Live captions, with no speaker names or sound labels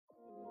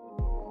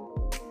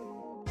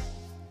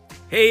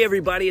Hey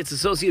everybody, it's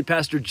Associate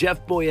Pastor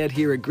Jeff Boyette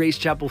here at Grace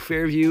Chapel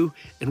Fairview,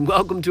 and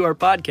welcome to our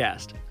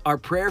podcast. Our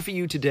prayer for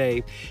you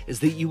today is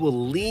that you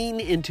will lean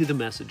into the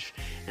message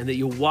and that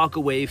you'll walk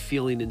away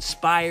feeling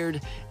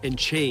inspired and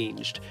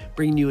changed,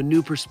 bringing you a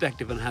new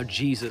perspective on how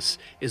Jesus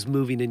is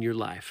moving in your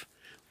life.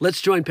 Let's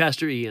join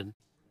Pastor Ian.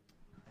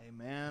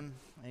 Amen.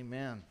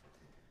 Amen.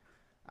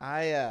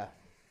 That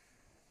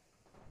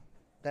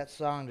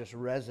song just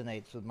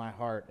resonates with my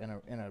heart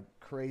in a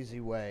crazy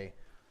way.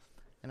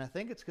 And I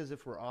think it's because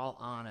if we're all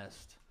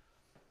honest,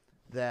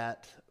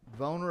 that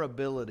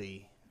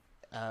vulnerability,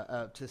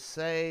 to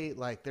say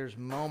like there's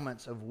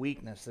moments of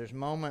weakness, there's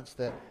moments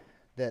that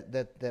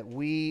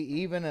we,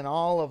 even in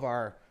all of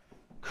our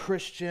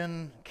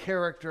Christian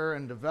character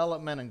and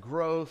development and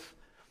growth,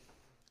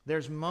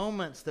 there's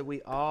moments that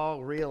we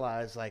all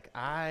realize like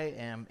I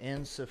am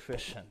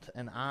insufficient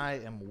and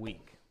I am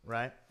weak,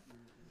 right?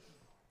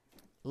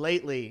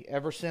 Lately,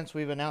 ever since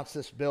we've announced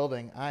this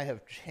building, I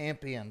have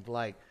championed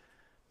like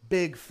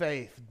big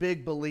faith,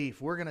 big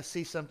belief. We're going to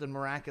see something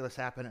miraculous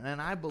happen.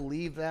 And I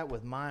believe that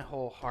with my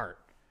whole heart.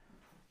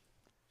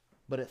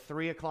 But at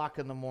 3 o'clock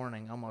in the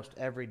morning, almost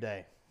every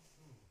day,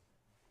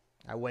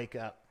 I wake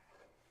up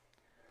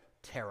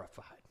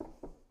terrified.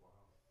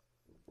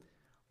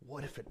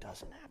 What if it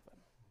doesn't happen?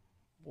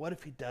 What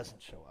if he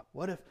doesn't show up?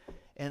 What if?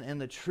 And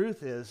the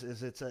truth is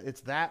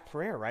it's that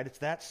prayer, right? It's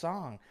that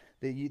song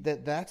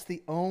that's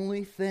the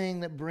only thing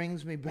that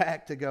brings me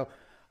back to go,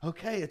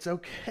 okay, it's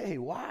okay.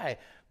 Why?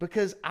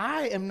 Because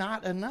I am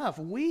not enough.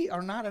 We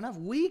are not enough.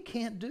 We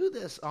can't do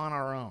this on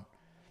our own.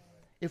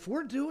 If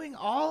we're doing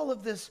all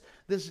of this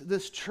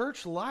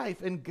church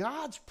life and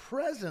God's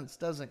presence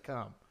doesn't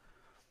come,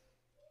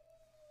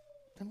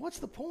 then what's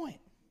the point?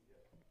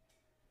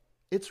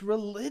 It's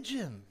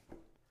religion.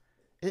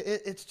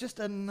 It's just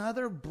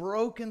another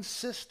broken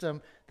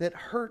system that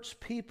hurts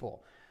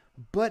people.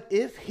 But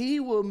if he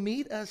will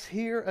meet us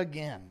here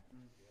again,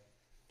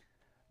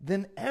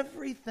 then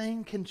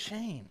everything can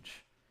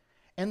change.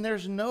 And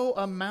there's no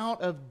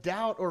amount of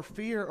doubt or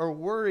fear or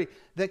worry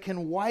that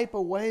can wipe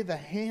away the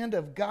hand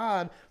of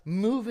God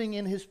moving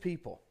in his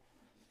people.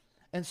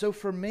 And so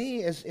for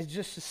me, it's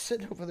just to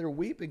sit over there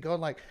weeping, going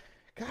like,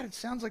 God, it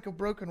sounds like a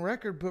broken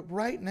record, but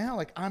right now,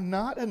 like I'm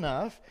not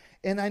enough,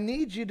 and I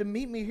need you to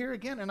meet me here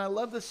again. And I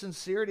love the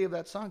sincerity of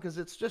that song because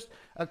it's just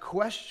a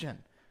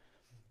question.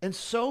 And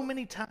so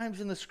many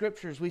times in the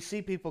scriptures, we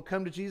see people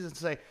come to Jesus and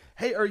say,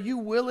 hey, are you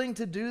willing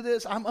to do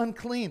this? I'm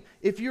unclean.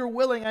 If you're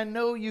willing, I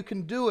know you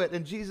can do it.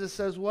 And Jesus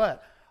says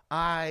what?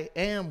 I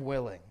am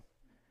willing.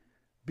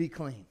 Be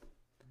clean.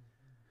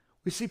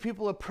 We see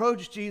people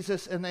approach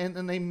Jesus and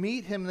they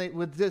meet him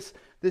with this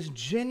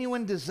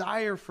genuine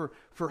desire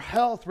for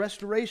health,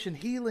 restoration,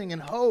 healing,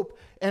 and hope.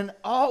 And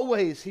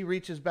always he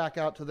reaches back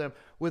out to them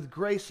with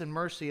grace and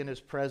mercy in his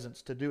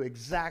presence to do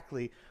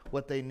exactly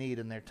what they need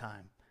in their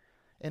time.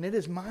 And it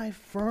is my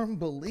firm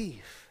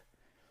belief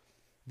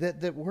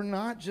that we're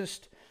not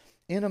just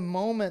in a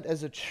moment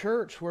as a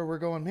church where we're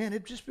going, man,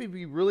 it'd just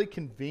be really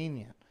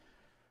convenient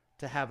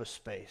to have a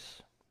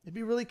space. It'd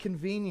be really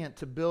convenient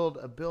to build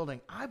a building.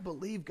 I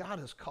believe God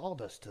has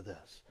called us to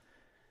this.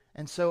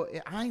 And so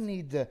I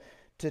need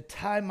to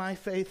tie my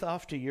faith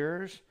off to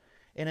yours.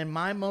 And in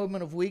my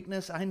moment of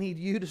weakness, I need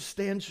you to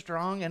stand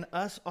strong and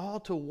us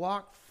all to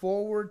walk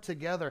forward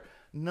together,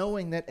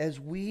 knowing that as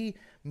we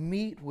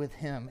meet with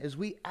him, as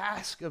we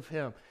ask of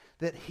him,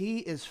 that he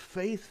is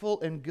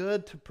faithful and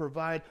good to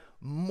provide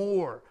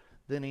more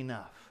than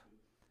enough.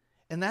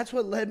 And that's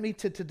what led me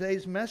to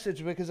today's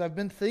message, because I've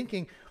been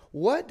thinking,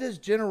 what does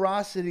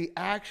generosity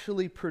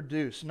actually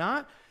produce?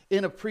 Not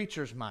in a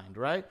preacher's mind,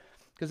 right?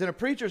 Because in a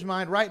preacher's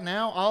mind right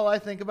now, all I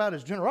think about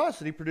is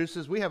generosity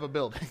produces, we have a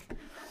building.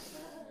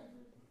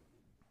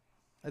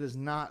 That is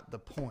not the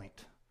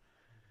point.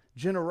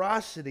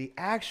 Generosity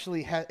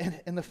actually has,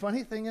 and the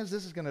funny thing is,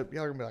 y'all are going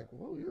to be like,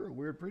 whoa, you're a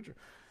weird preacher.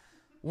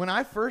 When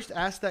I first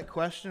asked that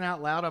question out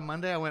loud on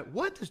Monday, I went,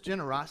 what does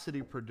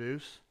generosity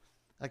produce?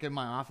 Like in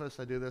my office,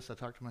 I do this, I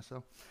talk to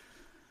myself.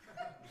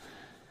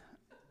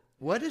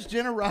 What does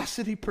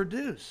generosity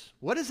produce?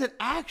 What does it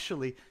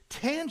actually,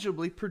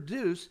 tangibly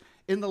produce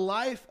in the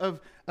life of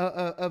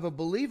a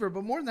believer?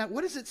 But more than that,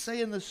 what does it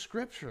say in the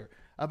scripture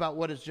about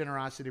what does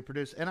generosity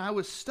produce? And I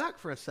was stuck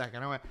for a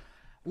second. I went,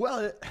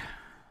 well,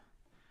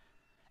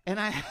 and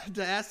I had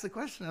to ask the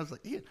question. I was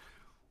like, Ian,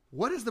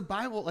 what is the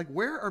Bible, like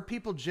where are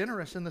people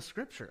generous in the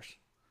scriptures?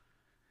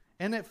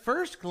 And at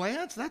first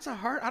glance, that's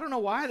I don't know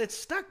why, that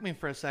stuck me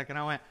for a second.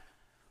 I went,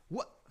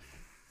 what?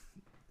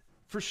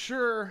 For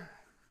sure,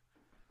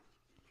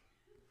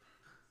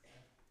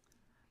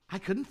 I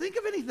couldn't think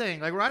of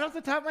anything. Like right off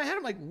the top of my head,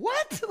 I'm like,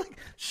 what? Like,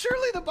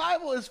 surely the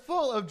Bible is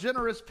full of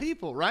generous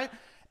people, right?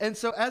 And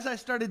so as I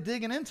started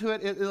digging into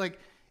it,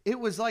 it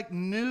was like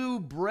new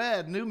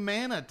bread, new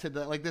manna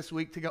this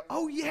week to go,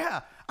 oh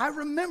yeah, I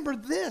remember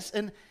this.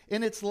 And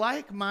it's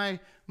like my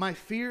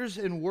fears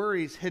and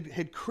worries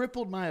had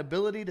crippled my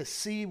ability to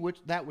see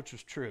that which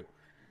was true.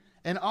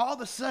 And all of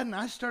a sudden,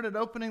 I started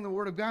opening the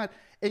Word of God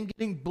and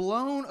getting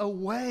blown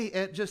away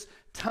at just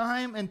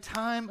time and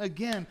time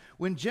again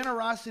when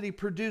generosity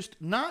produced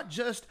not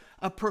just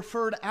a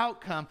preferred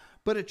outcome,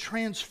 but a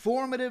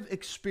transformative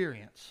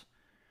experience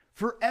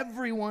for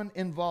everyone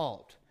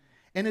involved.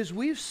 And as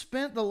we've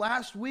spent the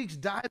last weeks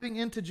diving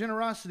into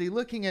generosity,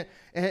 looking at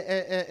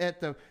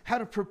how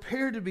to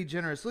prepare to be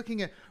generous,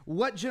 looking at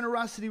what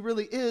generosity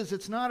really is,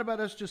 it's not about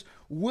us just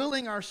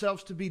willing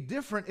ourselves to be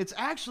different. It's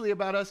actually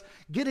about us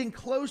getting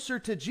closer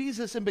to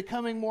Jesus and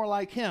becoming more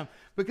like him.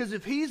 Because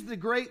if he's the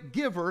great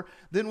giver,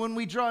 then when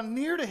we draw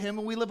near to him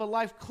and we live a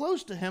life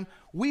close to him,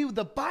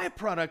 the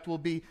byproduct will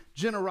be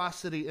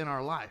generosity in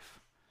our life.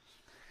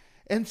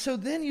 And so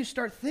then you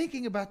start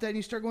thinking about that and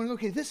you start going,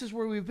 okay, this is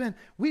where we've been.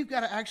 We've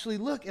got to actually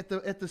look at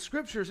the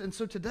scriptures. And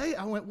so today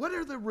I went, what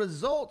are the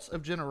results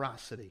of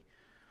generosity?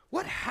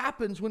 What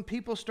happens when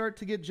people start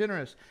to get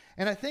generous?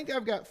 And I think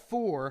I've got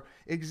 4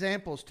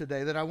 examples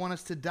today that I want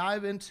us to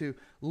dive into,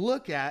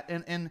 look at,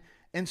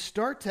 and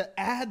start to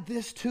add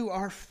this to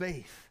our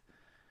faith.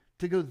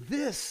 To go,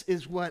 this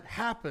is what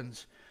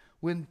happens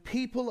when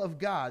people of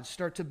God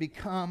start to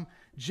become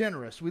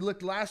generous. We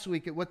looked last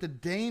week at what the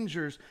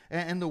dangers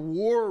and the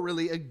war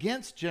really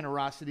against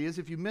generosity is.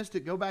 If you missed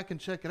it, go back and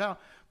check it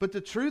out. But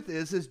the truth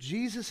is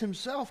Jesus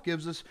himself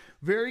gives us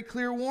very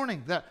clear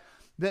warning that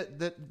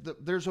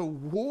there's a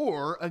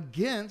war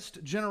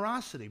against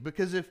generosity.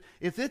 Because if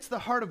it's the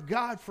heart of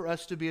God for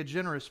us to be a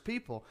generous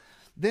people,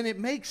 then it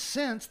makes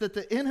sense that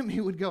the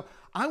enemy would go,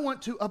 I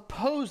want to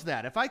oppose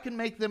that. If I can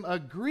make them a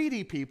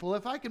greedy people,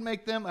 if I can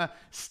make them a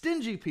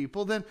stingy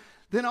people, then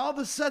all of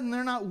a sudden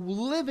they're not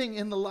living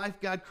in the life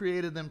God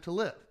created them to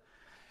live.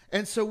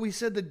 And so we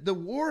said that the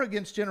war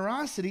against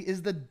generosity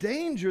is the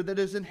danger that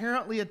is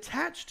inherently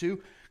attached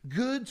to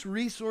goods,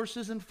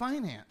 resources, and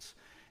finance.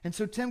 And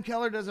so Tim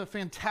Keller does a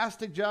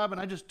fantastic job, and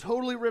I just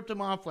totally ripped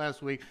him off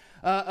last week,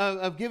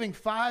 of giving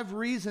 5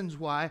 reasons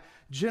why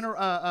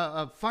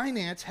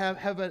finance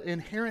have an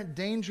inherent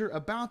danger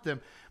about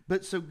them.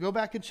 But so go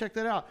back and check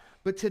that out.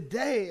 But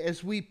today,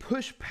 as we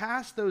push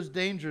past those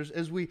dangers,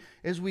 as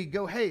we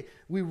go, hey,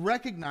 we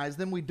recognize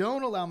them, we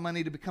don't allow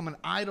money to become an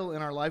idol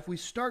in our life, we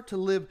start to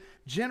live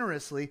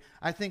generously.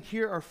 I think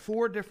here are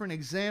 4 different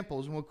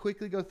examples, and we'll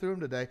quickly go through them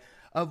today,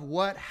 of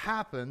what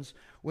happens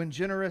when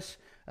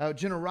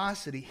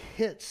generosity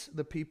hits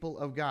the people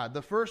of God.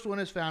 The first one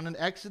is found in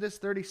Exodus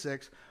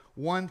 36,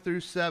 1 through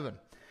 7.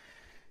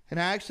 And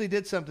I actually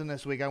did something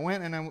this week. I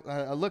went and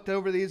I looked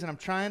over these, and I'm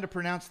trying to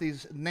pronounce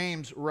these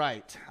names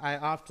right. I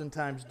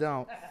oftentimes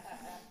don't.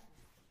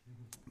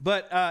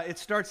 But it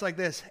starts like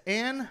this.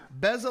 And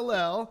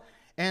Bezalel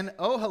and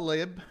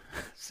Oholib.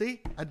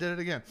 See, I did it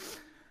again.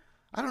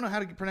 I don't know how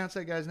to pronounce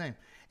that guy's name.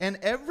 And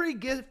every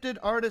gifted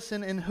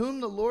artisan in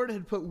whom the Lord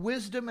had put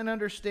wisdom and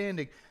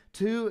understanding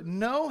to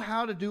know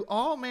how to do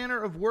all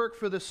manner of work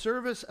for the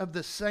service of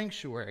the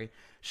sanctuary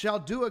shall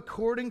do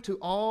according to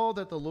all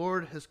that the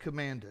Lord has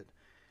commanded.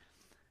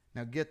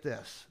 Now get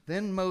this.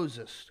 Then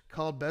Moses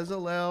called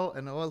Bezalel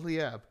and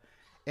Oholiab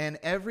and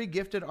every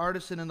gifted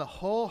artisan in the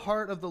whole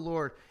heart of the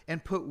Lord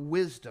and put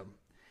wisdom,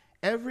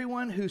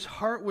 everyone whose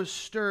heart was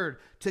stirred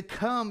to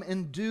come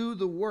and do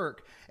the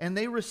work. And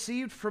they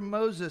received from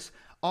Moses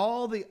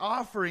all the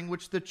offering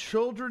which the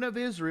children of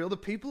Israel, the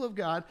people of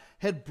God,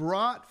 had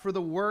brought for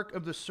the work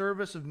of the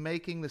service of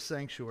making the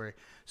sanctuary.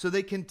 So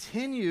they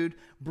continued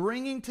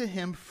bringing to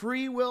him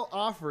free will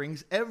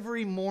offerings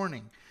every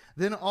morning.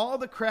 Then all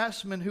the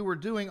craftsmen who were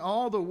doing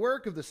all the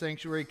work of the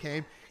sanctuary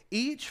came,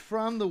 each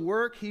from the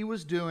work he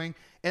was doing,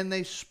 and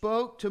they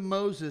spoke to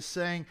Moses,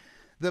 saying,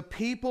 the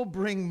people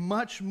bring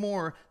much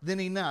more than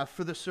enough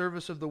for the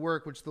service of the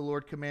work which the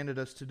Lord commanded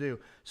us to do.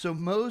 So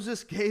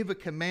Moses gave a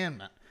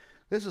commandment.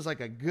 This is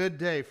like a good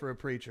day for a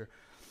preacher.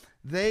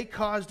 They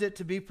caused it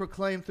to be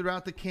proclaimed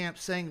throughout the camp,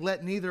 saying,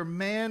 let neither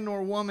man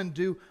nor woman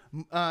do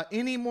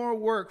any more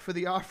work for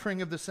the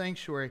offering of the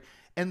sanctuary.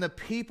 And the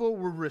people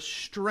were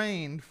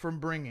restrained from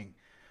bringing,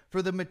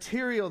 for the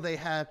material they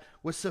had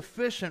was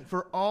sufficient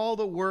for all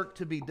the work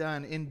to be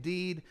done,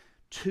 indeed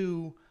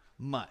too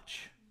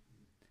much.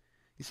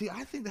 You see,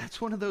 I think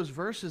that's one of those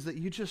verses that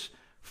you just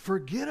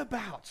forget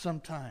about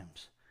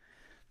sometimes.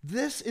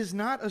 This is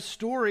not a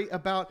story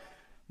about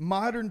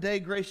modern day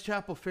Grace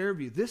Chapel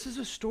Fairview. This is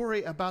a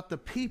story about the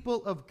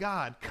people of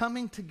God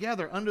coming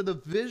together under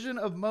the vision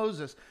of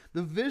Moses,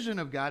 the vision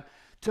of God,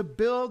 to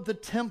build the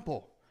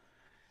temple.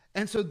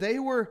 And so they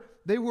were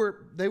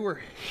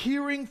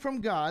hearing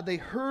from God. They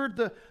heard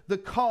the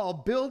call,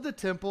 build the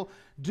temple,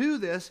 do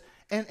this.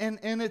 And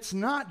it's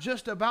not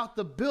just about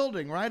the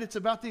building, right? It's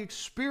about the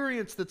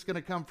experience that's going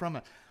to come from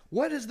it.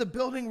 What does the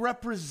building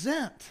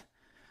represent?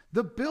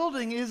 The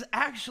building is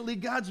actually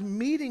God's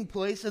meeting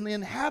place and the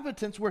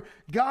inhabitants where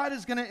God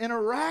is going to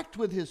interact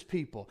with his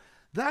people.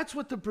 That's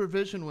what the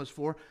provision was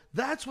for.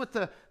 That's what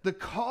the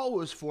call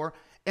was for.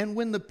 And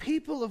when the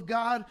people of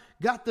God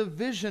got the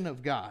vision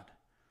of God,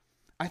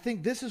 I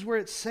think this is where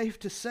it's safe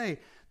to say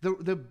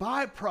the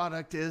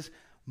byproduct is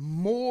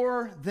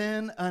more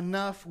than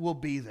enough will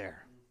be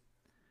there.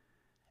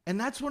 And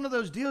that's one of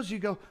those deals you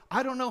go,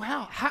 I don't know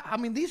how. I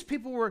mean, these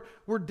people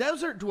were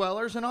desert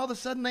dwellers, and all of a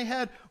sudden they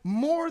had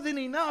more than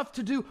enough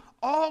to do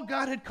all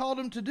God had called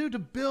them to do, to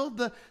build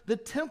the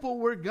temple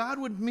where God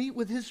would meet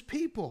with his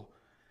people.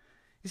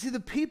 You see, the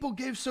people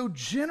gave so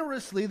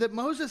generously that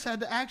Moses had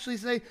to actually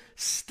say,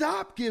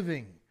 stop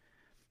giving.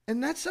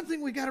 And that's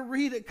something we got to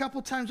read a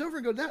couple times over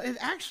and go, it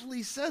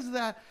actually says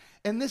that.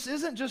 And this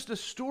isn't just a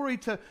story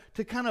to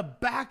kind of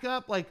back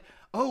up like,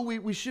 oh,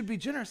 we should be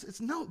generous.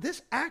 No,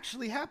 this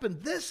actually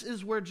happened. This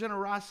is where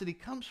generosity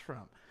comes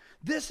from.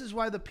 This is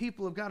why the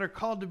people of God are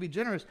called to be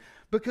generous,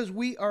 because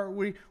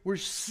we're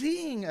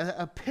seeing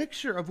a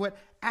picture of what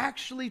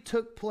actually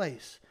took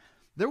place.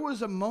 There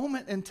was a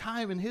moment in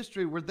time in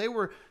history where they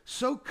were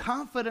so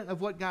confident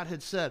of what God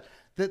had said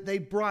that they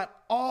brought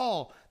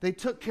all, they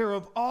took care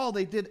of all,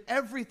 they did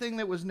everything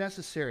that was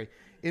necessary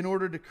in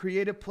order to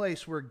create a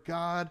place where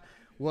God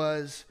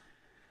was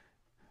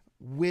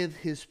with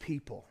his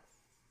people.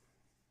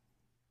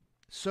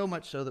 So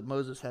much so that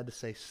Moses had to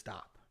say,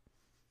 stop.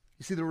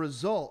 You see, the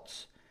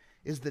results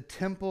is the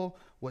temple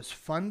was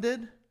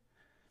funded.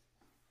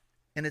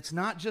 And it's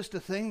not just a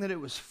thing that it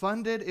was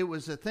funded. It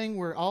was a thing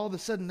where all of a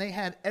sudden they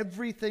had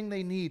everything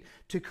they need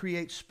to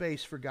create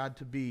space for God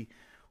to be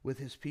with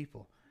his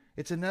people.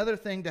 It's another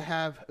thing to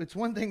have, it's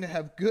one thing to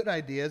have good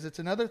ideas. It's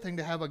another thing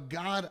to have a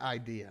God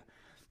idea.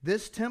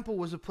 This temple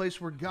was a place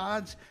where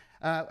God's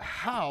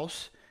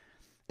house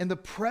and the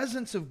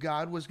presence of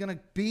God was going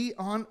to be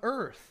on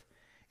earth.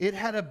 It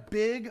had a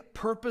big,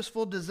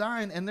 purposeful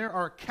design, and there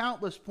are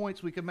countless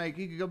points we could make.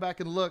 You could go back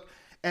and look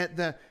at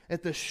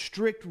the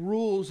strict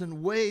rules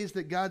and ways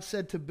that God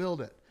said to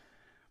build it.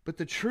 But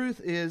the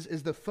truth is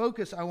the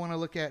focus I want to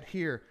look at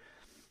here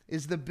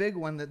is the big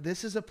one, that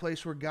this is a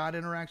place where God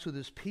interacts with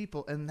his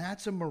people, and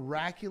that's a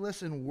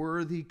miraculous and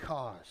worthy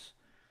cause.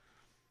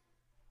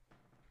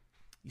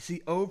 You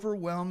see,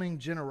 overwhelming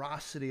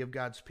generosity of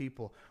God's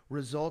people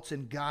results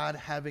in God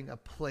having a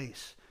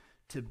place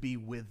to be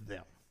with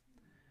them.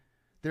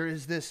 There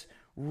is this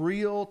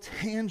real,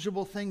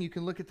 tangible thing. You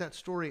can look at that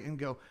story and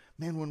go,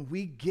 man, when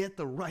we get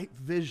the right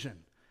vision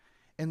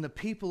and the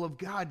people of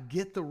God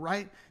get the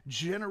right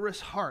generous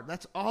heart,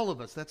 that's all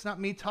of us. That's not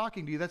me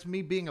talking to you. That's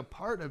me being a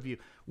part of you.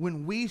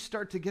 When we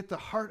start to get the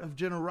heart of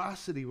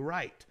generosity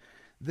right,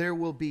 there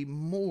will be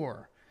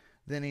more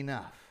than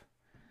enough.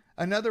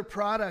 Another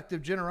product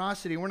of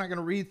generosity, we're not going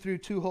to read through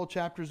 2 whole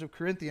chapters of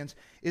Corinthians,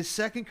 is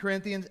 2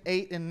 Corinthians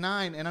 8 and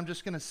 9. And I'm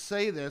just going to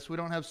say this. We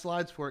don't have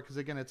slides for it because,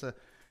 again, it's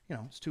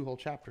 2 whole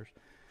chapters.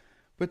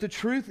 But the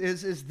truth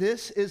is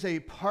this is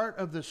a part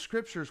of the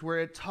scriptures where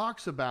it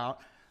talks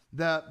about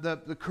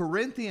the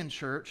Corinthian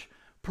church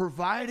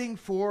providing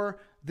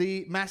for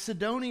the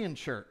Macedonian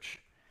church.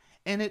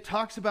 And it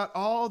talks about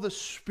all the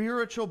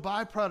spiritual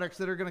byproducts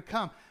that are going to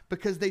come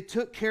because they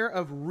took care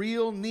of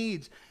real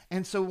needs.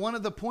 And so one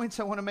of the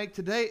points I want to make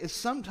today is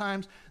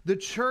sometimes the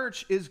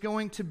church is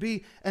going to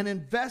be an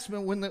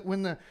investment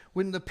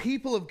when the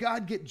people of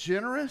God get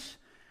generous.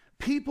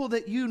 People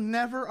that you'll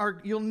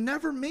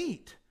never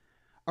meet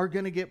are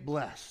going to get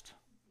blessed.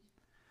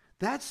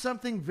 That's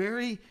something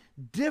very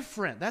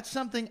different. That's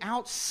something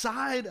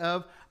outside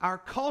of our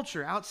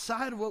culture,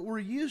 outside of what we're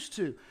used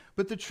to.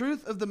 But the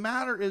truth of the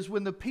matter is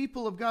when the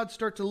people of God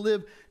start to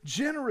live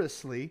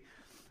generously,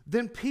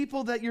 then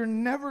people that you're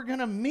never going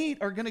to meet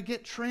are going to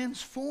get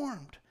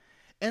transformed.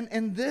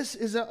 And this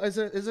is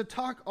a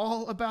talk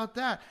all about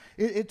that.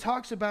 It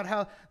talks about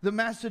how the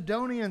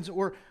Macedonians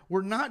were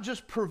not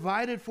just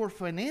provided for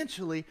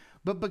financially,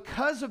 but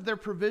because of their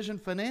provision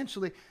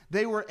financially,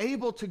 they were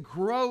able to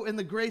grow in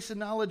the grace and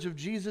knowledge of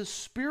Jesus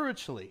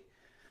spiritually.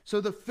 So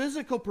the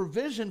physical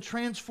provision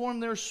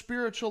transformed their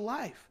spiritual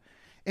life.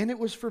 And it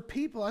was for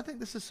people, I think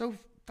this is so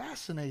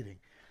fascinating.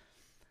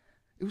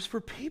 It was for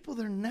people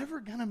they're never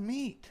going to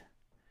meet.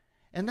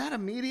 And that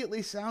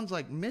immediately sounds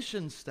like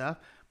mission stuff,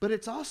 but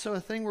it's also a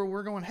thing where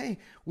we're going, hey,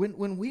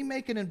 when we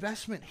make an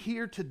investment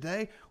here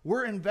today,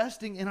 we're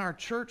investing in our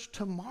church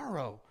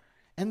tomorrow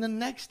and the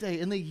next day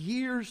and the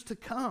years to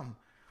come,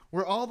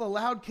 where all the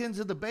loud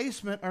kids in the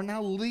basement are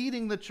now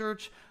leading the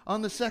church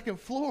on the second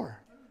floor.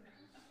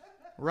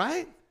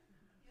 Right?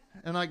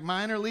 And like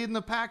mine are leading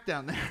the pack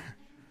down there.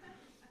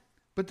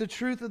 But the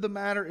truth of the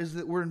matter is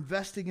that we're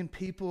investing in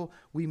people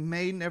we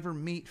may never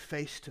meet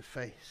face to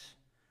face.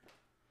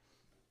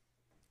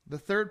 The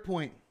third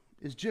point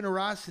is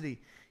generosity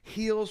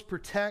heals,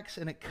 protects,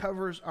 and it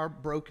covers our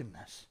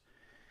brokenness.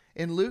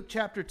 In Luke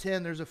chapter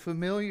 10, there's a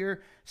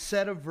familiar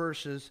set of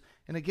verses.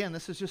 And again,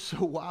 this is just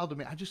so wild to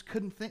me. I just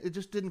couldn't think, it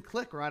just didn't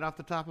click right off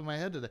the top of my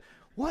head today.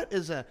 What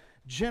is a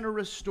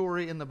generous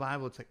story in the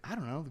Bible? It's like, I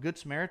don't know, the Good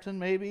Samaritan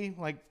maybe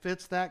like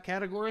fits that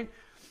category.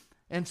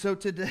 And so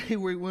today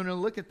we're going to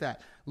look at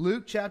that.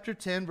 Luke chapter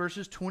 10,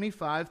 verses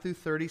 25 through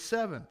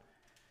 37.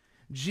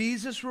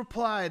 Jesus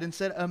replied and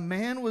said, a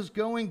man was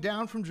going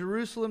down from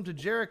Jerusalem to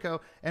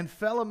Jericho and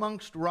fell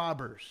amongst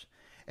robbers.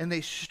 And they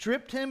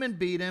stripped him and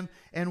beat him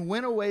and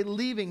went away,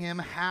 leaving him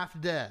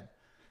half dead.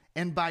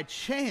 And by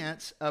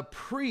chance, a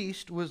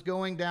priest was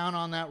going down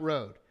on that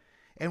road.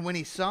 And when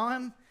he saw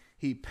him,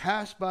 he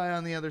passed by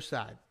on the other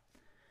side.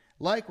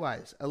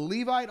 Likewise, a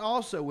Levite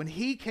also, when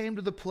he came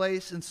to the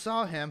place and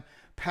saw him,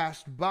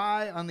 passed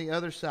by on the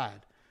other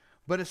side.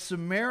 But a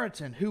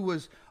Samaritan who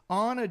was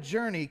on a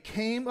journey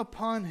came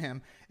upon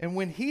him, and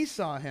when he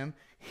saw him,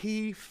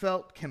 he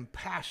felt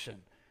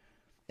compassion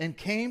and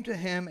came to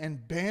him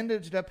and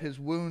bandaged up his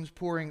wounds,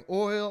 pouring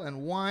oil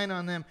and wine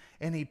on them,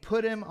 and he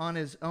put him on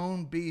his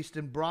own beast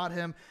and brought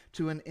him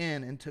to an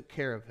inn and took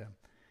care of him.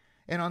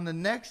 And on the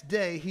next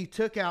day he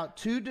took out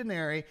 2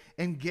 denarii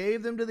and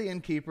gave them to the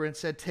innkeeper and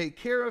said, take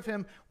care of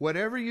him.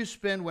 Whatever you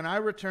spend, when I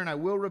return, I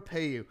will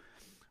repay you.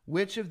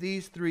 Which of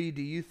these 3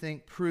 do you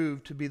think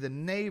proved to be the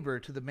neighbor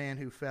to the man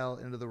who fell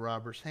into the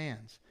robber's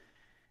hands?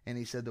 And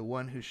he said, the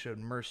one who showed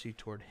mercy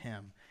toward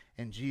him.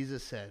 And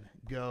Jesus said,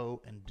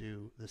 go and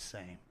do the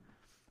same.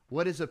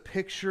 What is a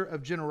picture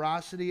of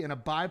generosity and a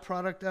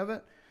byproduct of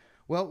it?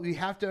 Well, we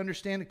have to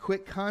understand a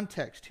quick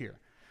context here.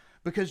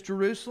 Because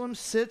Jerusalem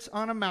sits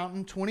on a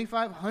mountain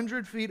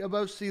 2,500 feet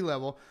above sea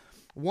level,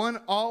 one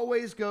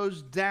always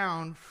goes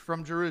down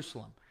from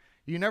Jerusalem.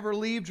 You never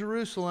leave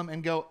Jerusalem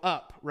and go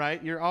up,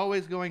 right? You're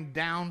always going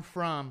down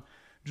from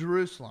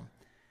Jerusalem.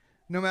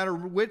 No matter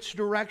which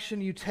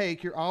direction you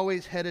take, you're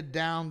always headed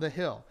down the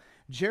hill.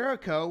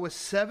 Jericho was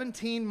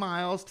 17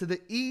 miles to the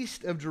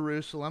east of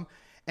Jerusalem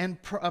and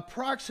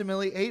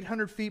approximately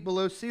 800 feet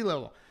below sea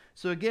level.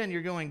 So again,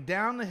 you're going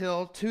down the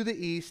hill to the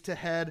east to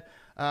head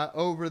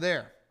over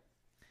there.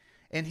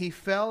 And he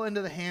fell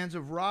into the hands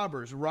of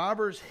robbers.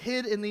 Robbers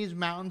hid in these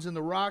mountains, in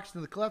the rocks,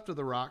 in the cleft of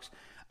the rocks,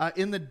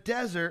 in the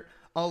desert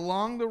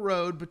along the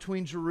road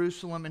between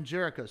Jerusalem and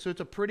Jericho. So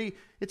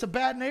it's a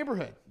bad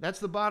neighborhood. That's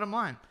the bottom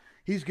line.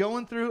 He's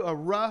going through a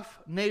rough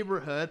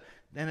neighborhood,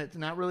 and it's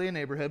not really a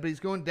neighborhood, but he's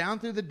going down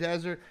through the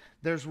desert.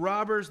 There's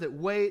robbers that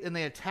wait, and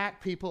they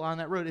attack people on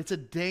that road.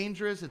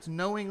 It's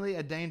knowingly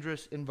a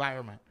dangerous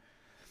environment.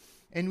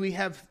 And we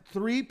have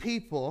 3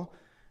 people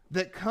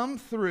that come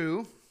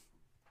through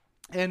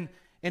and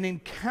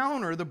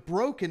encounter the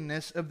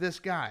brokenness of this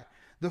guy.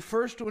 The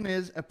first one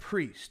is a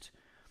priest.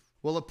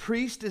 Well, a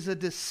priest is a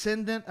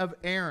descendant of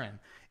Aaron,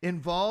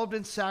 involved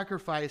in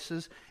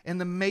sacrifices and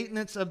the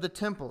maintenance of the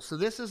temple. So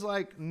this is,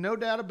 like, no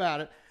doubt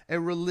about it, a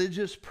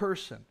religious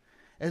person.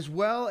 As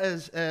well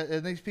as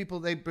these people,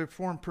 they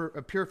perform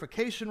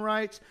purification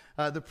rites.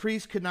 The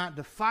priest could not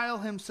defile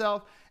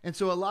himself. And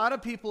so a lot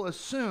of people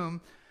assume,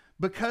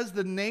 because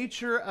the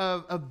nature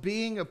of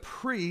being a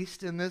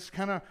priest in this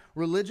kind of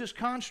religious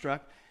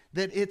construct,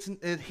 that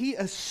he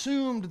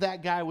assumed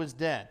that guy was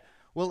dead.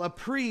 Well, a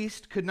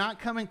priest could not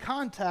come in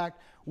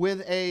contact with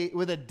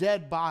a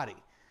dead body.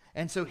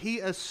 And so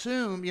he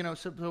assumed,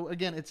 so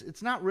again,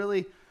 it's not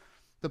really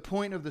the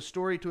point of the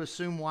story to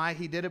assume why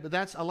he did it, but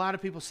that's, a lot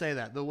of people say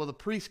that. Well, the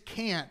priest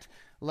can't,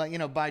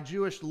 by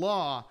Jewish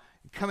law,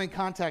 come in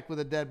contact with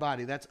a dead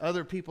body. That's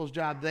other people's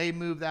job. They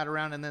move that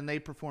around, and then they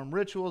perform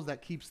rituals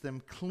that keeps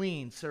them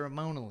clean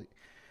ceremonially.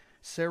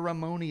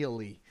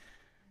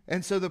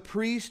 And so the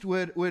priest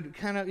would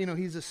kind of,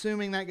 he's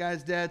assuming that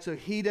guy's dead, so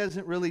he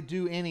doesn't really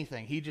do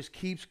anything. He just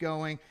keeps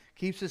going,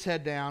 keeps his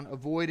head down,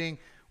 avoiding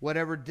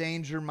whatever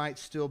danger might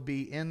still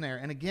be in there.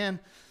 And again,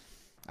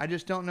 I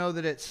just don't know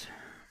that it's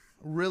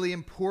really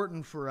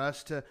important for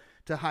us to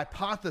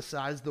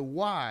hypothesize the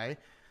why.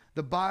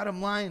 The bottom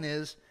line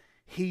is,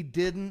 he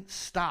didn't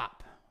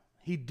stop.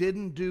 He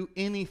didn't do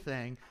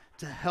anything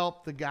to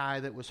help the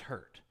guy that was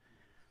hurt.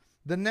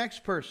 The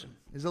next person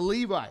is a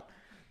Levite.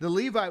 The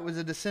Levite was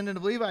a descendant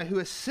of Levi who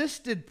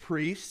assisted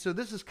priests. So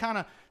this is kind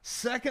of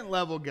second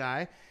level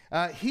guy.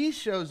 He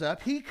shows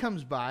up. He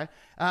comes by.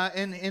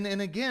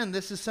 And again,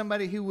 this is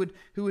somebody who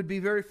would be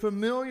very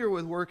familiar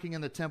with working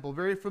in the temple,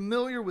 very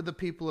familiar with the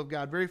people of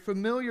God, very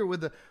familiar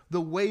with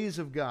the ways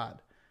of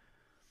God.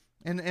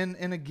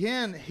 And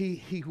again,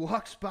 he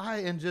walks by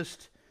and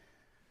just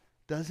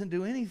doesn't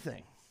do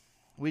anything.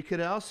 We could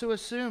also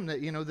assume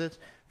that, that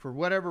for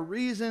whatever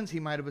reasons,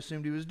 he might have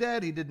assumed he was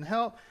dead. He didn't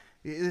help.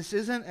 This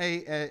isn't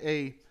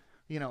a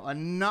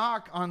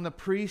knock on the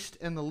priest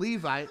and the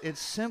Levite. It's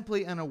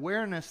simply an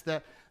awareness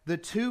that the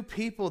 2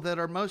 people that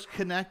are most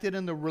connected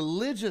in the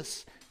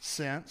religious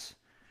sense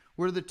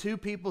were the 2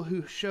 people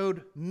who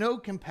showed no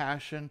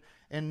compassion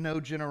and no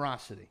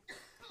generosity.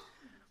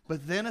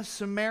 But then a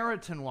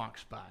Samaritan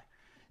walks by.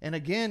 And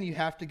again, you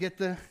have to get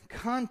the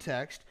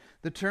context.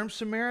 The term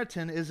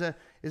Samaritan is an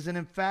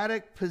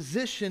emphatic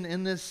position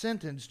in this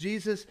sentence.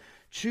 Jesus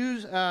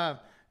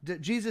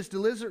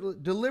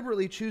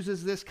deliberately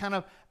chooses this kind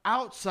of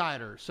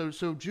outsider.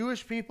 So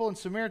Jewish people and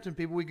Samaritan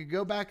people, we could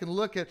go back and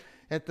look at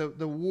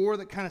the war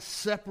that kind of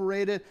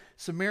separated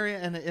Samaria.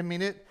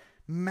 And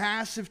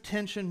massive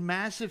tension,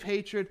 massive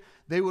hatred.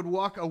 They would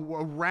walk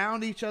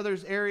around each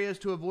other's areas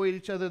to avoid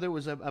each other. There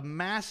was a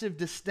massive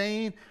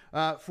disdain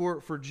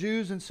for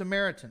Jews and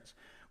Samaritans.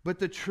 But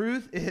the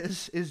truth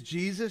is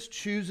Jesus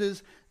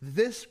chooses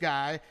this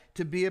guy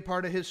to be a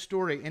part of his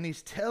story. And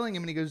he's telling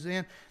him, and he goes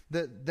in,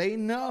 that they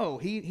know,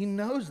 he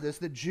knows this,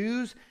 that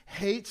Jews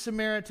hate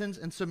Samaritans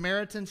and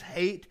Samaritans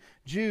hate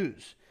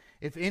Jews.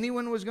 If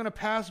anyone was going to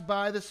pass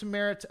by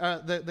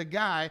the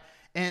guy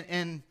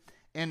and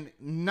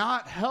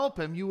not help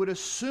him, you would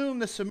assume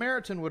the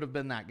Samaritan would have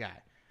been that guy.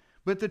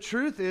 But the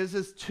truth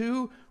is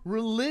two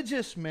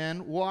religious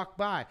men walk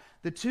by.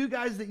 The two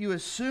guys that you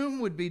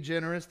assume would be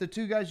generous, the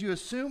two guys you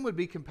assume would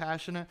be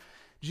compassionate,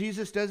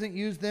 Jesus doesn't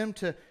use them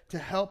to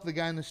help the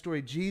guy in the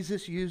story.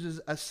 Jesus uses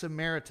a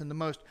Samaritan, the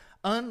most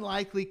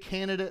unlikely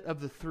candidate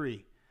of the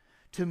three,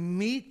 to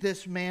meet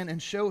this man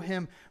and show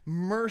him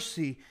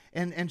mercy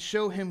and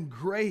show him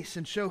grace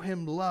and show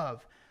him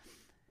love.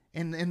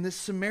 And this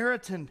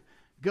Samaritan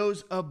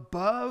goes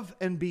above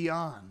and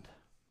beyond.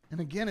 And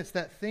again, it's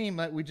that theme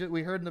that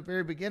we heard in the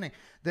very beginning,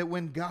 that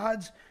when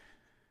God's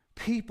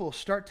people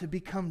start to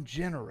become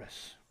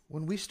generous,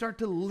 when we start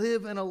to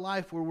live in a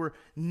life where we're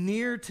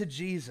near to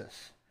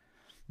Jesus,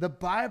 the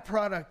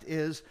byproduct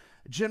is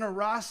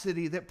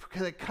generosity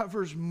that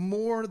covers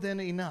more than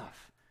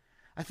enough.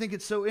 I think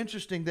it's so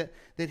interesting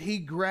that he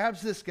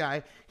grabs this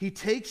guy, he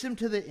takes him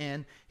to the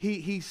inn,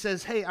 he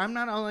says, hey, I'm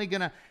not only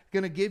going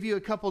to give you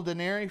a couple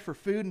denarii for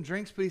food and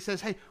drinks, but he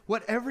says, hey,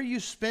 whatever you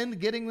spend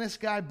getting this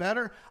guy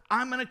better,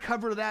 I'm going to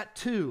cover that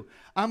too.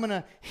 I'm going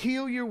to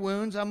heal your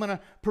wounds. I'm going to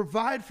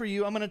provide for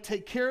you. I'm going to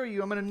take care of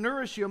you. I'm going to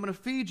nourish you. I'm going to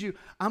feed you.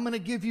 I'm going to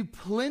give you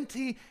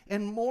plenty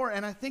and more.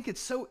 And I think it's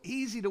so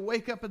easy to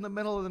wake up in the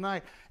middle of the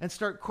night and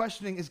start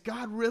questioning, is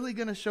God really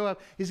going to show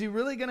up? Is he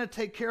really going to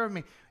take care of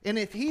me? And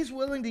if he's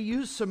willing to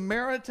use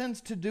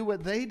Samaritans to do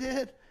what they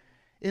did,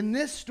 in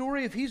this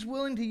story, if he's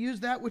willing to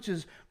use that which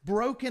is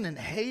broken and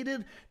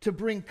hated to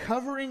bring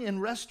covering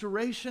and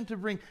restoration, to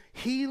bring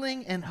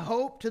healing and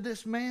hope to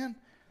this man,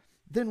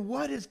 then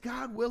what is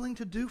God willing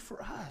to do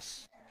for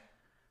us?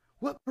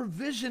 What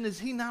provision is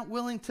he not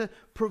willing to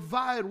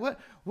provide?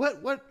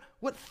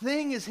 What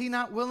thing is he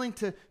not willing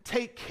to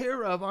take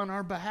care of on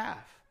our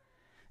behalf?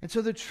 And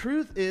so the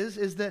truth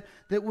is that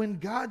when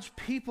God's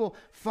people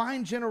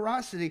find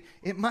generosity,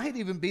 it might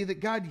even be that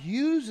God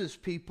uses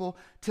people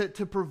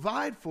to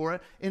provide for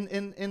it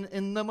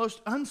in the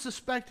most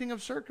unsuspecting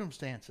of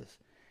circumstances.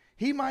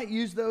 He might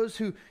use those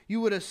who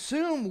you would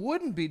assume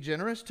wouldn't be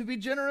generous to be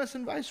generous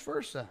and vice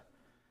versa.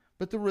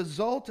 But the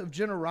result of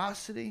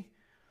generosity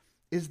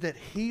is that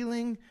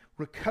healing,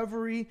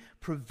 recovery,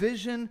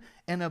 provision,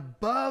 and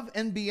above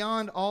and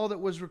beyond all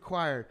that was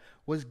required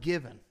was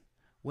given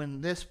when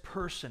this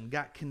person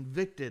got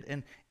convicted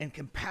and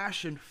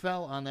compassion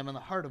fell on them and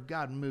the heart of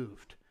God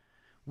moved.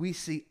 We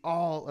see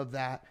all of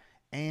that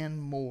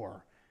and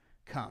more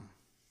come.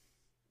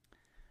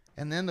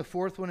 And then the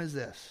fourth one is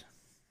this.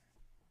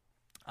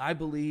 I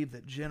believe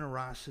that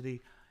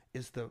generosity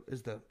is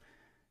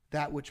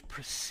that which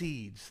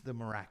precedes the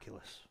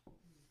miraculous.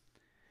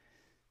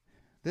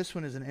 This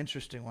one is an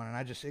interesting one,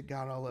 and it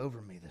got all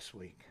over me this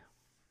week.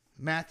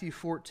 Matthew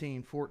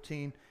 14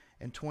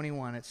 and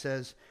 21, it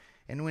says,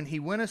 and when he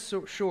went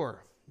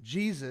ashore,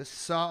 Jesus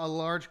saw a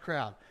large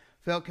crowd,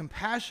 felt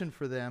compassion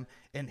for them,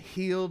 and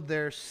healed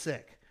their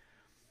sick.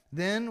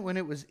 Then, when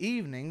it was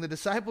evening, the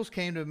disciples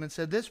came to him and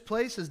said, this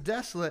place is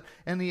desolate,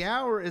 and the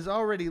hour is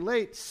already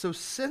late, so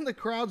send the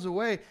crowds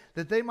away,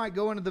 that they might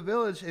go into the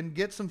village and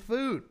get some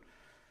food.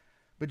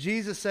 But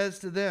Jesus says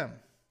to them,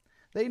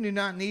 they do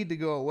not need to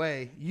go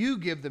away. You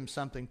give them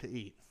something to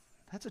eat.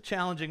 That's a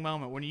challenging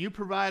moment. When you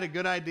provide a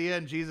good idea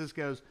and Jesus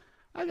goes,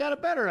 I got a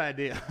better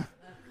idea.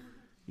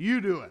 You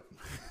do it.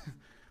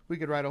 We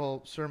could write a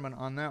whole sermon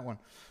on that one.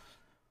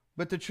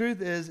 But the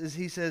truth is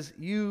he says,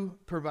 you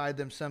provide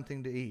them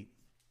something to eat.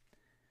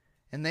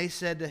 And they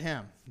said to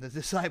him, the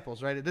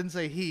disciples, right? It didn't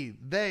say he.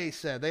 They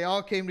said. They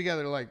all came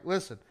together like,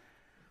 listen,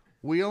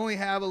 we only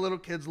have a little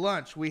kid's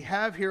lunch. We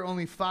have here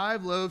only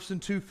 5 loaves and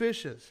 2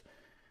 fishes.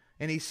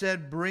 And he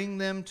said, bring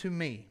them to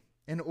me.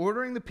 And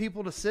ordering the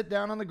people to sit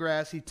down on the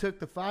grass, he took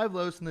the 5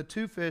 loaves and the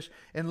 2 fish,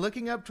 and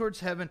looking up towards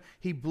heaven,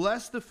 he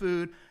blessed the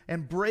food,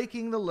 and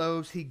breaking the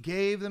loaves, he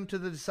gave them to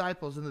the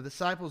disciples, and the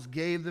disciples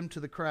gave them to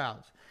the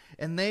crowds.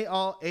 And they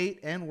all ate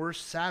and were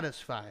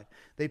satisfied.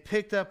 They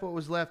picked up what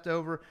was left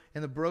over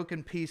in the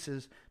broken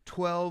pieces,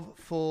 12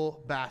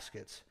 full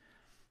baskets.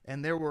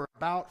 And there were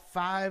about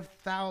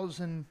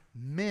 5,000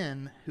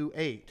 men who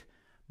ate,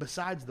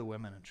 besides the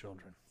women and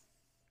children.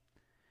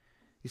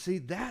 You see,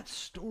 that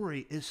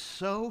story is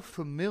so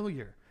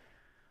familiar,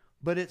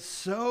 but it's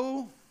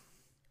so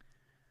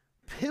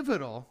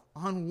pivotal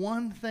on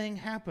one thing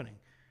happening.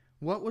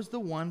 What was the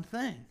one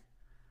thing?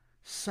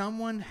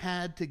 Someone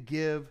had to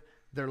give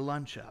their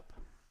lunch up.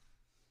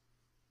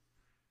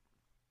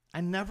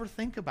 I never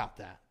think about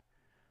that.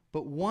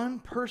 But one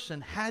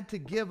person had to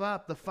give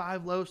up the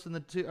 5 loaves and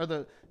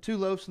the 2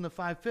 loaves and the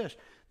 5 fish.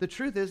 The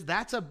truth is,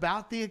 that's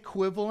about the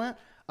equivalent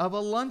of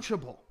a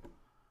Lunchable.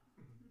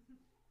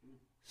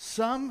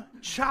 Some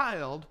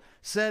child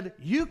said,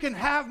 you can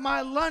have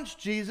my lunch,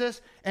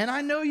 Jesus, and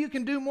I know you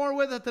can do more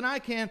with it than I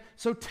can,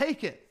 so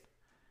take it.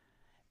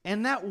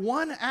 And that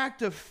one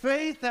act of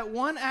faith, that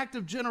one act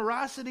of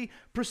generosity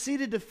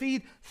proceeded to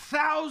feed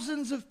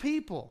thousands of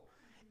people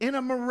in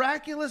a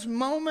miraculous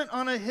moment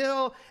on a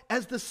hill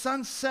as the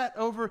sun set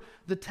over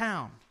the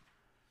town.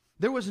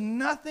 There was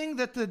nothing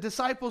that the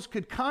disciples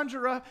could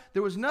conjure up.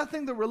 There was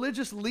nothing the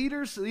religious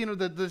leaders,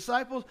 the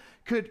disciples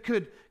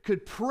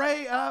could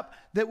pray up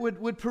that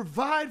would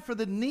provide for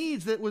the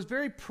needs that was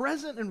very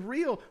present and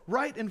real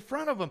right in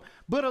front of them.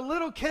 But a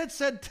little kid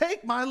said,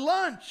 "Take my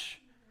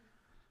lunch."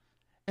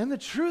 And the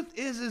truth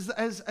is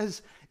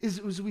as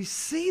we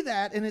see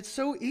that, and it's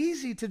so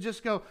easy to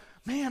just go,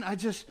 "Man, I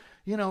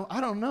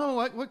don't know,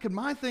 what could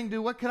my thing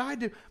do? What could I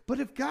do?" But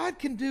if God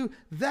can do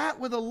that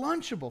with a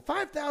Lunchable,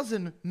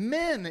 5,000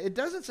 men, it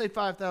doesn't say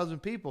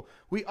 5,000 people.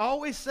 We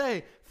always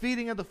say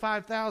feeding of the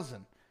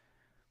 5,000.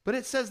 But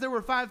it says there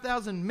were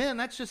 5,000 men.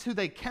 That's just who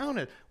they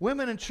counted.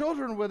 Women and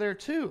children were there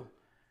too.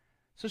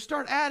 So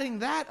start adding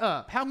that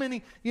up. How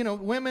many,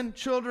 women,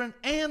 children,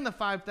 and the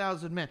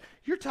 5,000 men?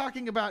 You're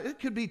talking about, it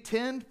could be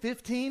 10,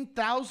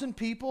 15,000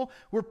 people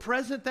were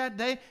present that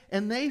day,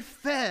 and they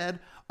fed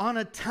on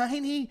a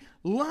tiny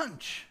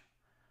lunch.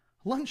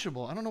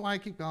 Lunchable. I don't know why I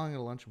keep calling it a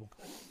Lunchable.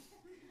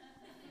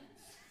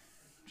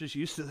 Just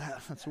used to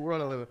that. That's the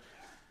world I live in.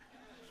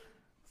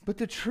 But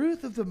the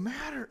truth of the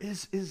matter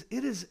is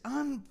it is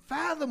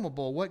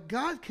unfathomable what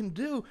God can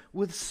do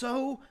with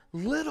so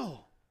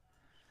little.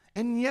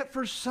 And yet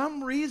for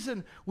some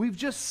reason, we've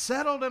just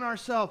settled in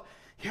ourselves.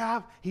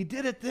 Yeah, he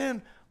did it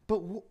then, but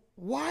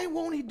why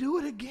won't he do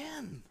it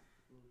again?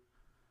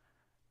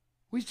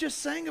 We just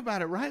sang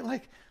about it, right?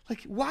 Like,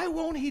 why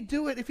won't he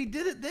do it? If he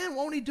did it then,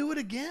 won't he do it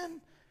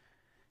again?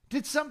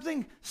 Did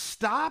something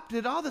stop?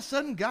 Did all of a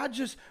sudden God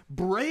just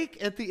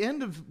break at the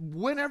end of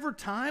whenever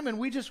time and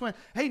we just went,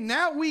 "Hey,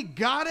 now we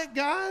got it,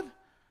 God?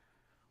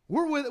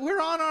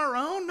 We're on our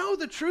own?" No,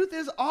 the truth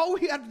is all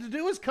we had to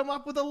do is come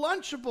up with a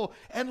Lunchable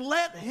and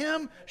let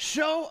him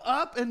show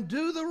up and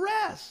do the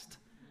rest.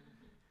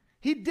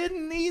 He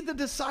didn't need the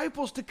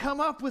disciples to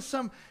come up with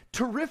some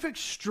terrific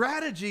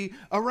strategy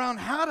around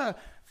how to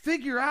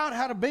figure out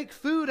how to make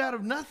food out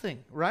of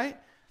nothing, right?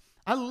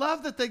 I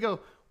love that they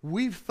go,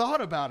 "We've thought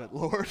about it,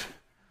 Lord.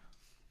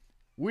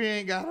 We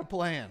ain't got a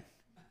plan."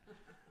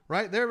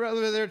 Right?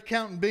 They're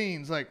counting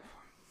beans like,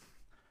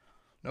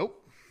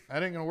 "Nope,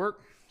 that ain't going to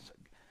work."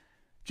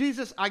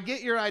 "Jesus, I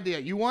get your idea.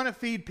 You want to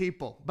feed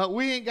people, but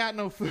we ain't got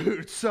no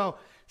food, so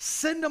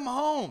send them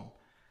home."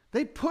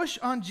 They push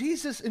on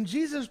Jesus, and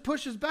Jesus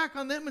pushes back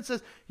on them and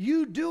says,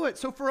 "You do it."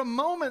 So for a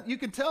moment, you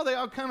can tell they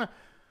all kind of,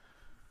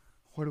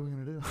 "What are we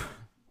going to do?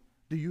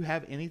 Do you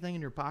have anything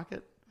in your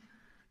pocket?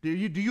 Do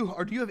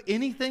you have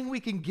anything we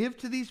can give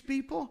to these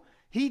people?"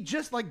 He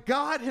just, like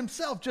God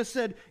himself, just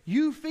said,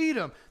 "You feed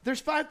them." There's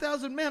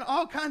 5,000 men,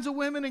 all kinds of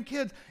women and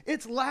kids.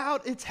 It's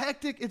loud, it's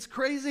hectic, it's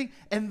crazy,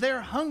 and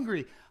they're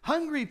hungry.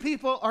 Hungry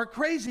people are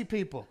crazy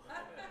people.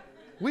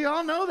 We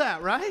all know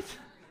that, right?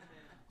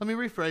 Let me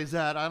rephrase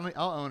that.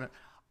 I'll own it.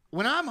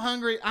 When I'm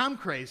hungry, I'm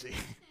crazy.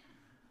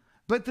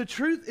 But the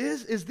truth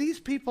is these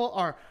people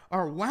are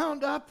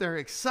wound up, they're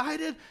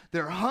excited,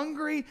 they're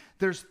hungry.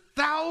 There's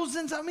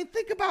thousands. I mean,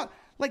 think about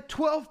like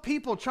 12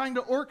 people trying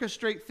to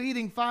orchestrate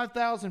feeding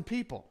 5,000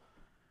 people.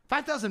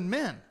 5,000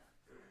 men.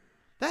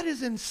 That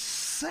is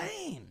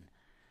insane.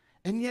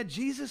 And yet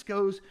Jesus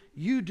goes,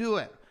 "You do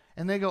it."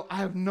 And they go, "I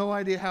have no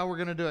idea how we're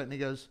going to do it." And he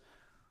goes,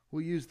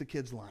 "We'll use the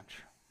kids'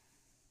 lunch."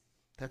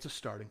 That's a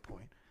starting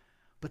point.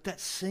 But that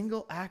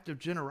single act of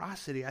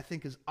generosity, I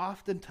think, is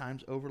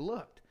oftentimes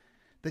overlooked.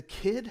 The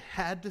kid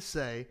had to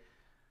say,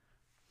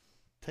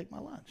 "Take my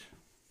lunch."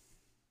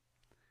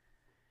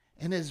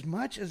 And as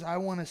much as I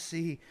want to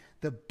see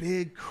the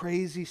big,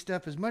 crazy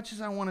stuff, as much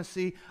as I want to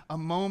see a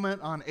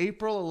moment on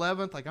April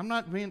 11th, like I'm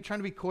not trying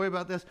to be coy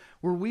about this,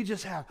 where we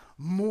just have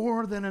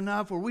more than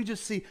enough, where we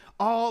just see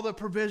all the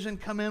provision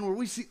come in, where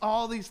we see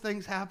all these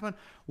things happen,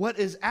 what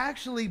is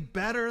actually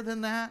better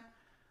than that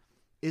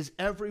is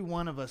every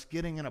one of us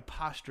getting in a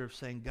posture of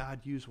saying,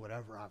 "God, use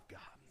whatever I've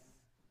got.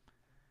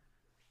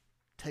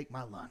 Take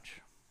my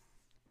lunch.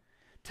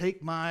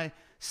 Take my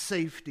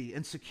safety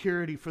and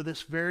security for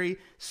this very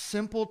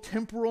simple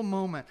temporal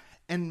moment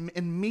and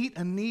meet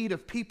a need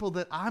of people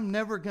that I'm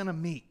never going to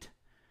meet.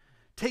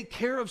 Take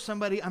care of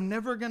somebody I'm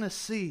never going to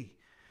see.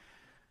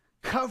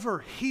 Cover,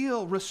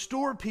 heal,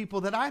 restore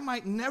people that I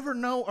might never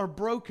know are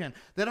broken,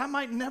 that I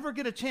might never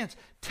get a chance.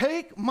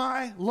 Take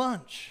my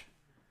lunch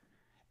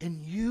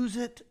and use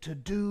it to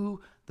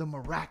do the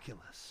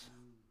miraculous.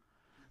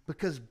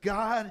 Because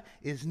God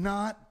is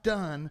not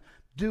done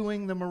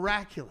doing the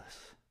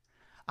miraculous.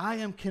 I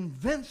am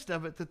convinced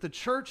of it that the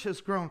church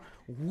has grown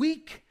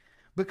weak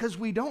because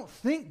we don't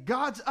think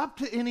God's up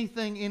to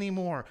anything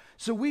anymore.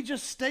 So we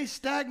just stay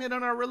stagnant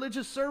on our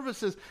religious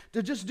services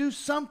to just do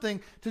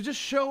something, to just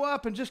show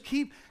up and just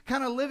keep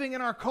kind of living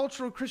in our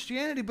cultural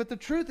Christianity. But the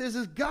truth is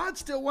God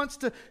still wants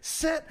to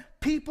set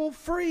people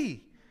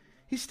free.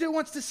 He still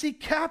wants to see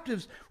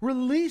captives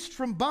released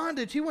from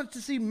bondage. He wants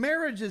to see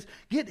marriages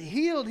get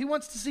healed. He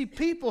wants to see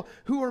people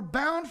who are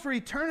bound for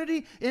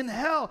eternity in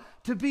hell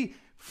to be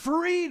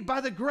freed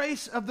by the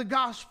grace of the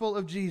gospel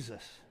of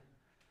Jesus.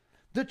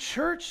 The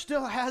church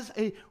still has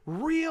a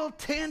real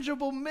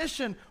tangible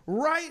mission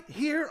right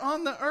here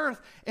on the earth.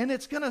 And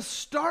it's going to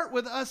start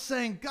with us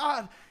saying,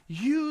 "God,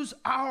 use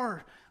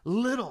our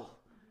little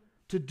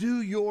to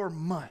do your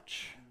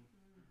much."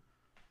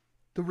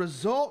 The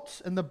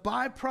results and the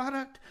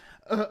byproduct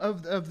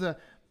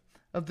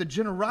of the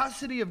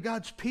generosity of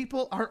God's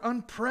people are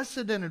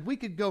unprecedented. We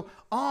could go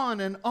on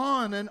and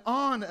on and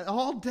on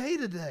all day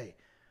today.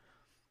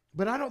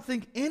 But I don't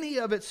think any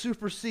of it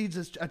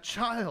supersedes a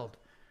child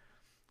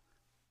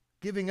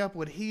giving up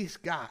what he's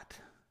got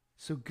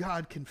so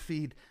God can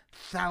feed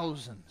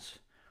thousands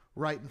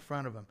right in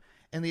front of him.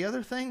 And the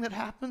other thing that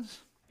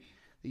happens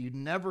that you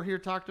never hear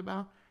talked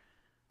about,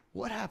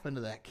 what happened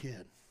to that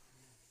kid?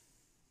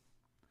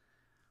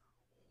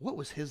 What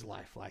was his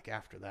life like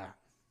after that?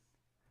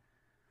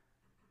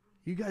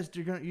 You guys,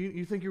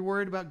 you think you're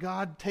worried about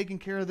God taking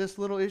care of this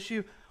little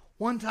issue?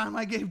 One time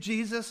I gave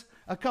Jesus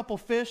a couple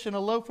fish and a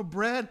loaf of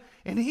bread,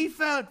 and he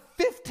fed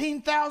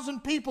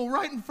 15,000 people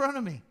right in front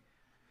of me.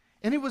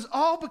 And it was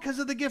all because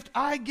of the gift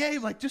I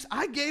gave.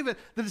 I gave it.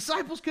 The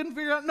disciples couldn't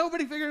figure it out.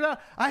 Nobody figured it out.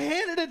 I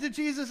handed it to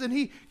Jesus, and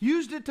he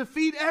used it to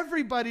feed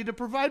everybody, to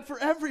provide for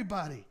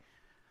everybody.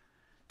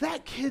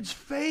 That kid's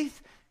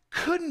faith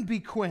couldn't be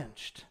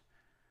quenched.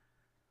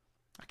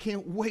 I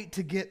can't wait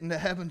to get into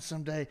heaven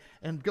someday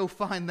and go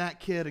find that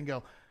kid and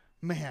go,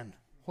 man,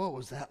 what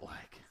was that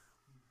like?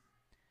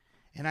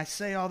 And I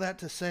say all that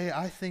to say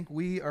I think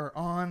we are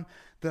on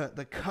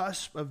the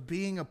cusp of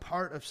being a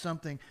part of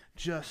something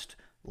just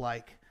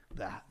like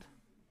that.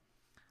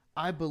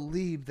 I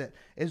believe that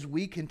as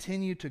we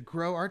continue to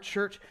grow our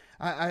church,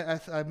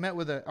 I met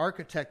with an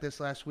architect this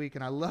last week,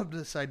 and I loved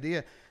this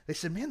idea. They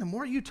said, man, the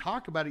more you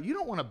talk about it, you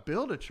don't want to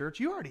build a church.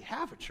 You already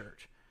have a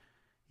church.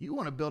 You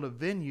want to build a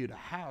venue to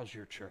house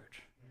your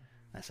church.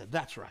 And I said,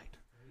 that's right.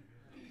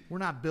 We're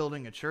not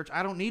building a church.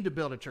 I don't need to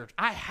build a church.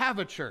 I have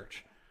a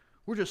church.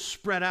 We're just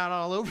spread out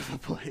all over the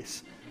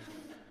place.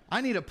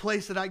 I need a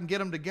place that I can get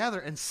them together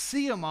and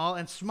see them all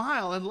and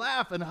smile and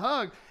laugh and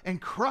hug and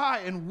cry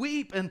and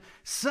weep and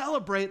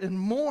celebrate and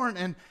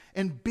mourn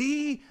and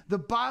be the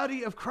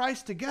body of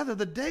Christ together.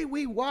 The day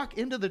we walk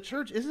into the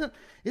church isn't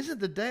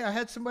the day. I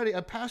had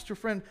a pastor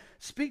friend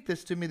speak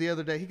this to me the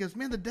other day. He goes,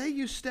 man, the day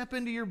you step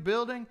into your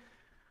building,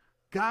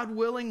 God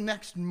willing,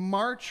 next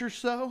March or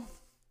so,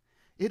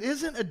 it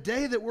isn't a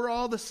day that we're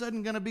all of a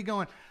sudden going to be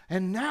going,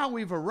 and now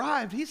we've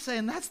arrived. He's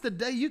saying that's the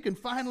day you can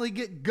finally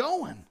get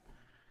going.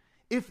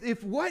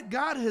 If what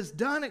God has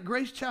done at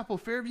Grace Chapel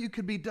Fairview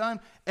could be done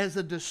as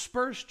a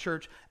dispersed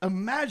church,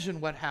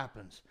 imagine what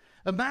happens.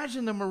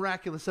 Imagine the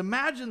miraculous.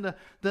 Imagine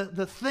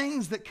the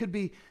things that could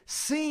be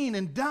seen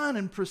and done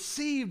and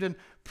perceived and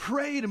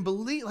prayed and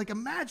believed.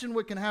 Imagine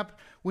what can happen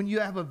when you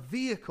have a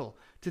vehicle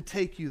to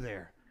take you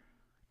there.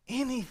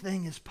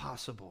 Anything is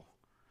possible.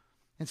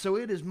 And so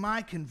it is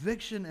my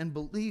conviction and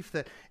belief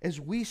that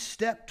as we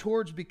step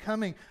towards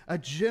becoming a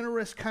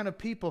generous kind of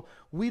people,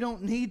 we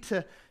don't need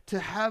to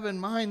have in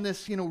mind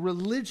this,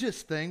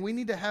 religious thing. We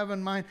need to have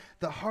in mind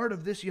the heart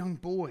of this young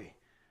boy,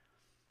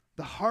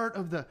 the heart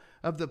of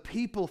the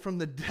people from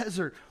the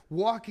desert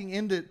walking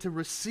into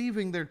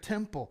receiving their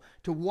temple,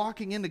 to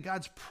walking into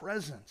God's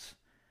presence.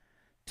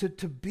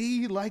 To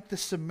be like the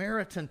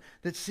Samaritan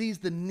that sees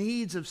the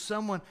needs of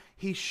someone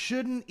he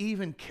shouldn't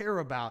even care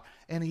about,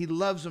 and he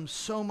loves them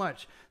so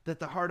much that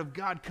the heart of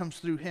God comes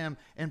through him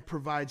and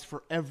provides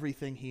for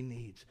everything he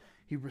needs.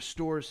 He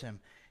restores him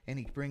and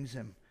he brings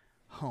him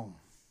home.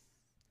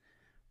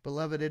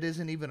 Beloved, it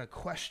isn't even a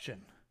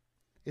question.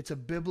 It's a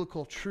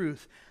biblical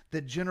truth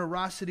that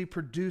generosity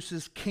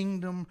produces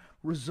kingdom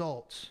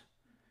results.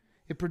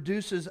 It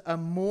produces a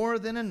more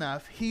than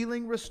enough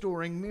healing,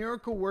 restoring,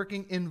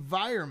 miracle-working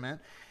environment,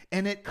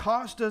 and it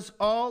cost us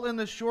all in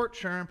the short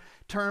term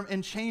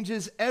and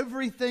changes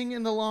everything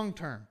in the long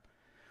term.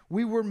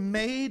 We were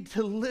made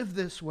to live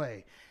this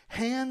way,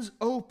 hands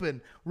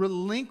open,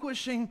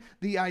 relinquishing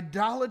the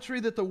idolatry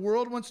that the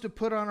world wants to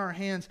put on our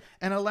hands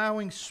and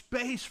allowing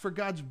space for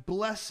God's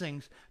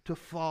blessings to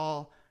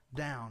fall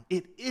down.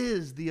 It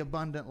is the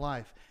abundant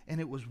life,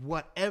 and it was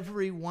what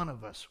every one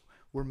of us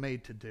were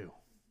made to do.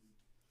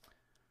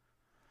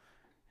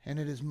 And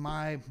it is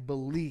my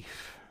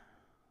belief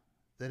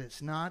that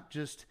it's not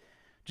just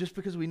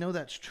because we know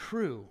that's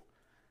true,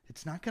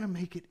 it's not going to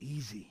make it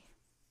easy.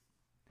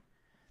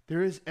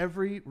 There is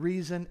every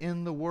reason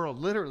in the world,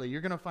 literally,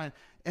 you're going to find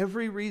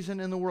every reason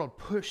in the world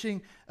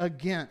pushing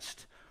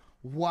against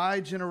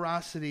why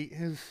generosity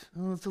is,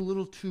 it's a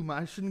little too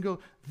much. I shouldn't go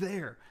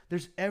there.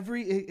 There's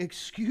every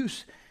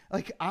excuse.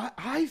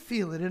 I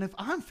feel it, and if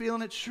I'm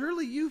feeling it,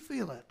 surely you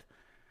feel it.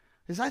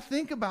 As I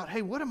think about,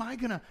 hey, what am I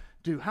going to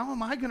do? How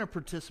am I going to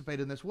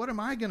participate in this? What am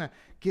I going to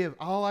give?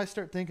 All I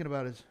start thinking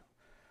about is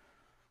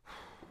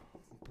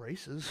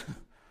braces.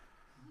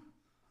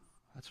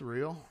 That's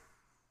real.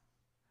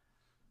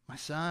 My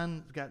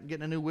son's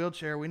getting a new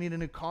wheelchair. We need a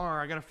new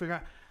car. I got to figure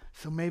out.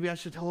 So maybe I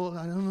should hold.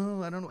 I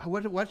don't know.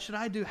 What should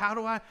I do? How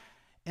do I?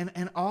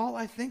 And all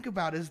I think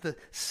about is the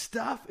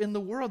stuff in the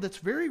world that's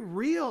very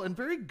real and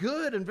very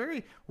good and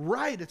very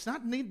right.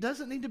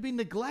 Doesn't need to be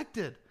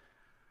neglected.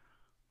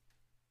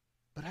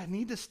 But I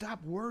need to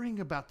stop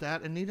worrying about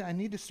that, and I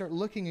need to start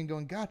looking and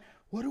going, God,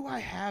 what do I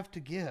have to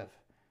give?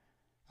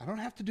 I don't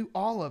have to do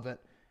all of it,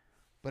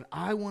 but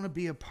I want to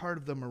be a part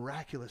of the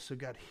miraculous. So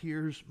God,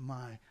 here's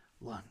my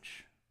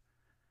lunch.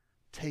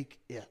 take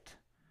it.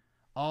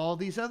 All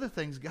these other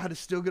things, God is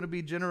still going to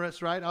be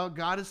generous, right? Oh,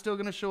 God is still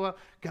going to show up.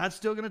 God's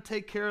still going to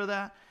take care of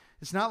that.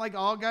 It's not like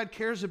all God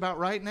cares about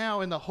right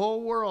now in the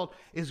whole world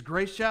is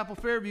Grace Chapel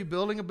Fairview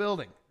building a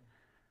building.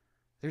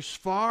 There's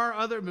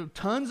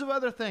tons of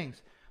other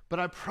things. But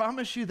I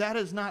promise you that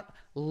is not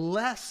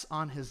less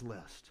on his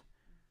list.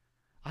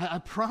 I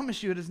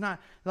promise you it is not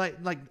like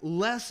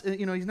less,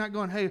 he's not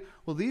going, hey,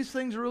 well, these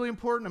things are really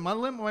important and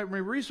my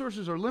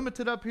resources are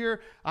limited up here.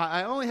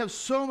 I only have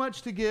so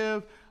much to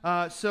give.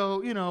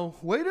 So,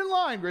 wait in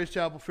line, Grace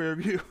Chapel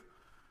Fairview.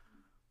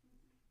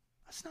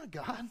 That's not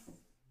God.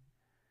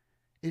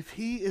 If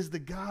he is the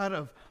God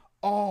of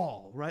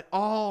all, right,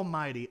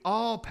 almighty,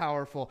 all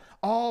powerful,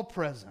 all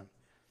present,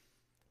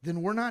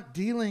 then we're not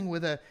dealing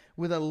with a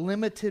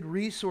limited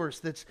resource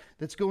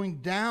that's going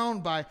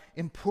down by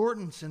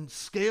importance and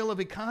scale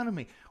of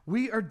economy.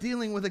 We are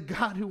dealing with a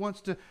God who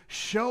wants to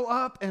show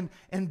up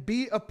and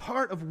be a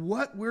part of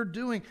what we're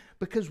doing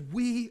because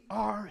we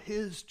are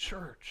his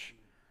church.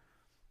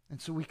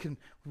 And so we can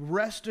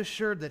rest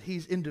assured that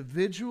he's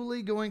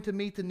individually going to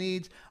meet the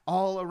needs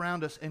all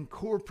around us and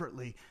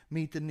corporately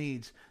meet the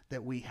needs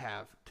that we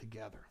have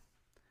together.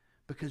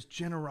 Because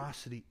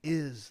generosity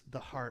is the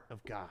heart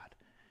of God.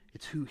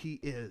 It's who he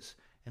is,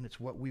 and it's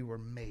what we were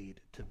made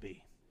to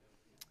be.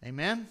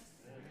 Amen? Amen?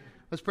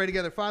 Let's pray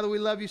together. Father, we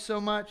love you so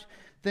much.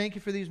 Thank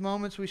you for these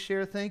moments we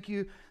share. Thank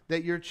you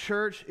that your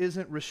church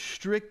isn't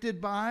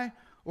restricted by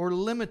or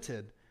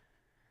limited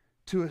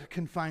to a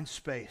confined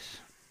space.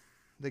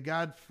 That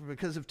God,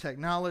 because of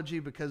technology,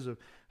 because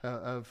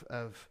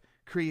of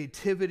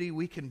creativity,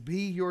 we can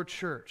be your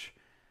church.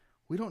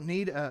 We don't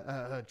need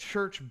a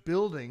church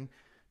building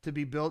to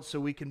be built so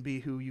we can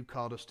be who you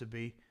called us to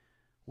be.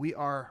 We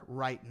are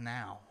right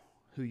now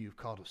who you've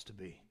called us to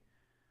be.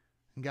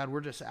 And God,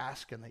 we're just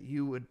asking that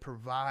you would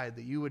provide,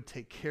 that you would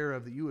take care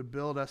of, that you would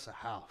build us a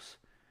house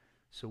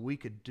so we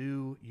could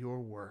do your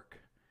work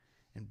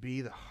and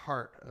be the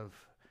heart of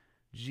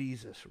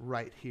Jesus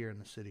right here in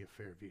the city of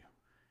Fairview.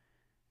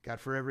 God,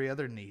 for every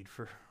other need,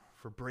 for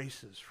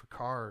braces, for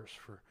cars,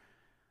 for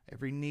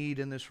every need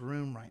in this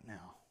room right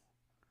now,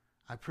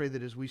 I pray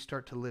that as we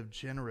start to live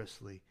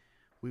generously,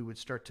 we would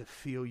start to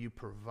feel you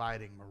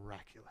providing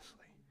miraculously.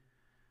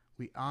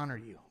 We honor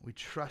you. We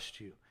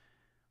trust you.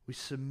 We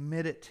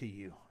submit it to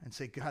you and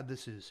say, God,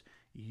 this is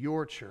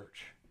your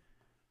church.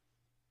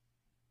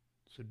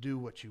 So do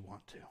what you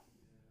want to.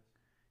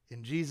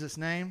 In Jesus'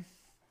 name,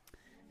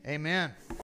 amen.